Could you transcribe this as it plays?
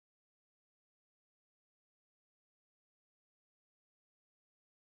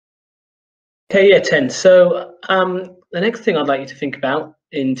Okay, yeah, 10. So the next thing I'd like you to think about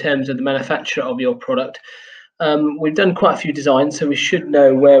in terms of the manufacture of your product, we've done quite a few designs, so we should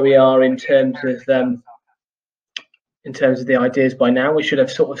know where we are in terms of the ideas by now. We should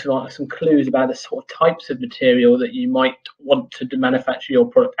have sort of like some clues about the sort of types of material that you might want to manufacture your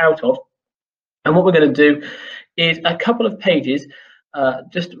product out of. And what we're going to do is a couple of pages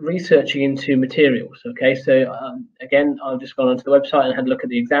just researching into materials. Okay, so again, I've just gone onto the website and had a look at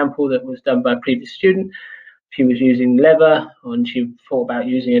the example that was done by a previous student. She was using leather, and she thought about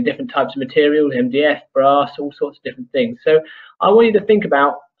using a different types of material, MDF, brass, all sorts of different things. So I want you to think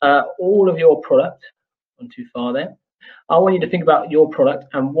about all of your product. Gone too far there. I want you to think about your product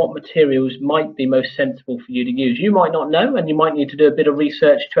and what materials might be most sensible for you to use. You might not know, and you might need to do a bit of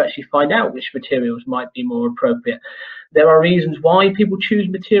research to actually find out which materials might be more appropriate. There are reasons why people choose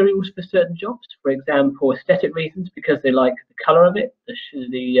materials for certain jobs. For example, aesthetic reasons, because they like the color of it,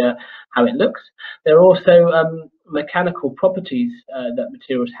 how it looks. There are also mechanical properties that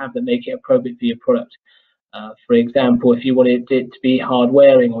materials have that make it appropriate for your product. For example, if you wanted it to be hard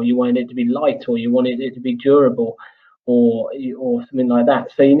wearing, or you wanted it to be light, or you wanted it to be durable, or something like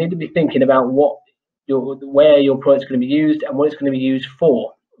that. So you need to be thinking about where your product's going to be used and what it's going to be used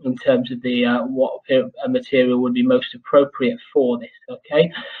for, in terms of what material would be most appropriate for this.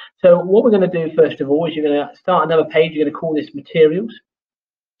 Okay, so what we're going to do first of all is you're going to start another page. You're going to call this materials,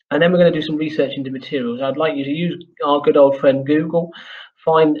 and then we're going to do some research into materials. I'd like you to use our good old friend Google,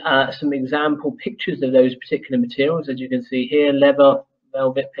 find some example pictures of those particular materials. As you can see here, leather,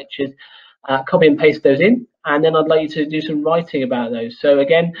 velvet pictures. Copy and paste those in, and then I'd like you to do some writing about those. So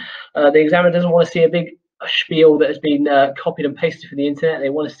again, the examiner doesn't want to see a big spiel that has been copied and pasted from the internet. They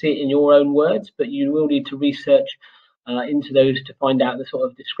want to see it in your own words, but you will need to research into those to find out the sort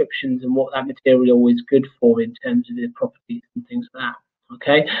of descriptions and what that material is good for in terms of the properties and things like that.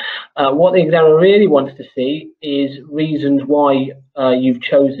 Okay, what the examiner really wants to see is reasons why you've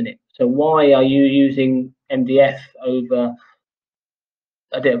chosen it. So why are you using MDF over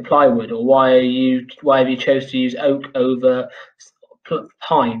a bit of plywood, or why have you chose to use oak over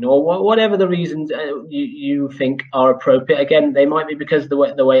pine, or whatever the reasons you think are appropriate. Again, they might be because of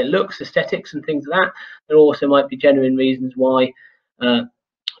the way it looks, aesthetics and things like that. There also might be genuine reasons why the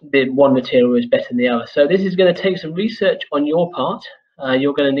one material is better than the other. So this is going to take some research on your part.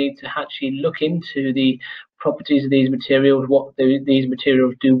 You're going to need to actually look into the properties of these materials, what these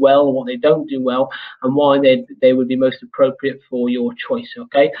materials do well and what they don't do well, and why they would be most appropriate for your choice.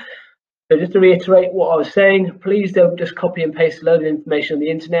 Okay, so just to reiterate what I was saying, please don't just copy and paste a load of information on the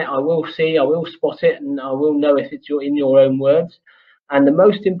internet. I will spot it, and I will know if it's in your own words. And the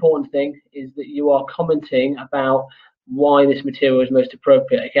most important thing is that you are commenting about why this material is most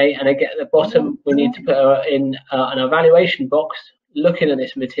appropriate. Okay, and again, at the bottom we need to put in an evaluation box looking at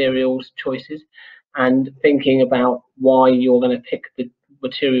this materials choices and thinking about why you're going to pick the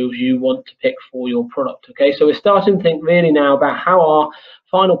materials you want to pick for your product. Okay, so we're starting to think really now about how our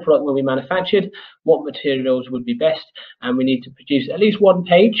final product will be manufactured, what materials would be best, and we need to produce at least one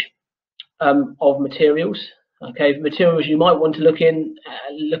page of materials. Okay, materials you might want to look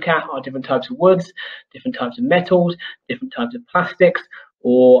at are different types of woods, different types of metals, different types of plastics,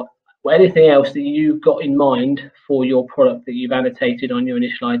 or anything else that you've got in mind for your product that you've annotated on your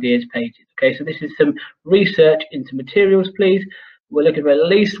initial ideas pages. Okay, so this is some research into materials, please. We're looking for at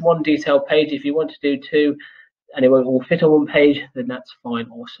least one detailed page. If you want to do two and it won't all fit on one page, then that's fine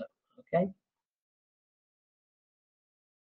also. Okay.